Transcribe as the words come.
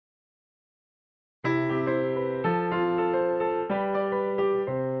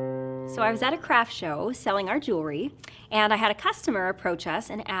So I was at a craft show selling our jewelry, and I had a customer approach us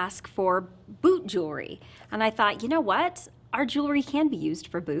and ask for boot jewelry. And I thought, you know what? Our jewelry can be used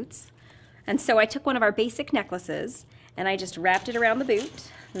for boots. And so I took one of our basic necklaces and I just wrapped it around the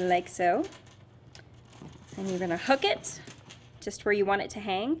boot, like so. And you're gonna hook it just where you want it to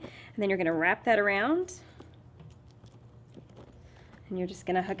hang. And then you're gonna wrap that around. And you're just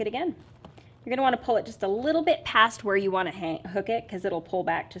gonna hook it again. You're gonna wanna pull it just a little bit past where you wanna hook it, because it'll pull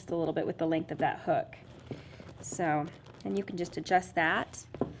back just a little bit with the length of that hook. So, and you can just adjust that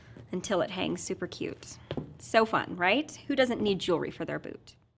until it hangs super cute. So fun, right? Who doesn't need jewelry for their boot?